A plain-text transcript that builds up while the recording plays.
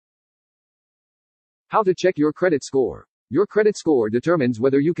How to check your credit score. Your credit score determines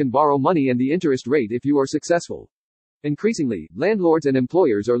whether you can borrow money and the interest rate if you are successful. Increasingly, landlords and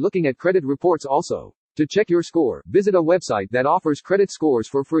employers are looking at credit reports also. To check your score, visit a website that offers credit scores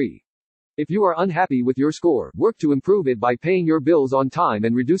for free. If you are unhappy with your score, work to improve it by paying your bills on time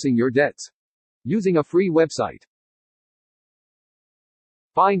and reducing your debts. Using a free website.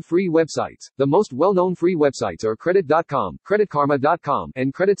 Find free websites. The most well-known free websites are credit.com, creditkarma.com,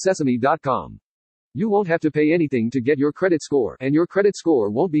 and creditsesame.com. You won't have to pay anything to get your credit score, and your credit score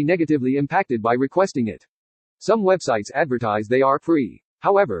won't be negatively impacted by requesting it. Some websites advertise they are free.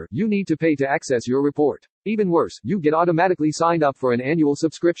 However, you need to pay to access your report. Even worse, you get automatically signed up for an annual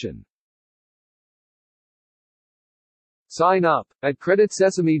subscription. Sign up. At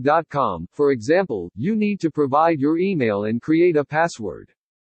creditsesame.com, for example, you need to provide your email and create a password.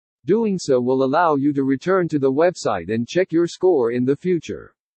 Doing so will allow you to return to the website and check your score in the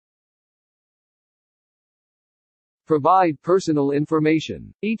future. Provide personal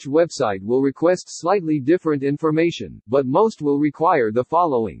information. Each website will request slightly different information, but most will require the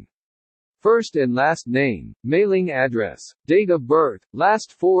following: first and last name, mailing address, date of birth,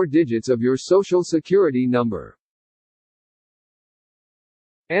 last 4 digits of your social security number.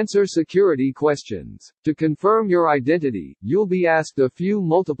 Answer security questions. To confirm your identity, you'll be asked a few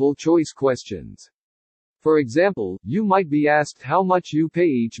multiple-choice questions. For example, you might be asked how much you pay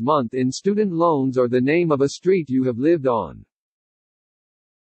each month in student loans or the name of a street you have lived on.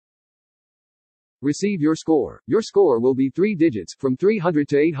 Receive your score. Your score will be 3 digits, from 300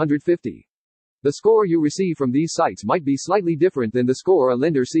 to 850. The score you receive from these sites might be slightly different than the score a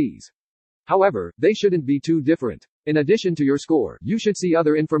lender sees. However, they shouldn't be too different. In addition to your score, you should see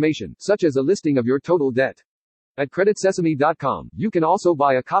other information, such as a listing of your total debt. At creditsesame.com, you can also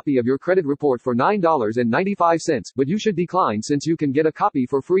buy a copy of your credit report for $9.95, but you should decline since you can get a copy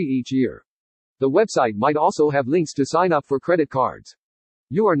for free each year. The website might also have links to sign up for credit cards.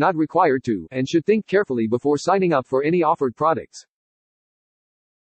 You are not required to, and should think carefully before signing up for any offered products.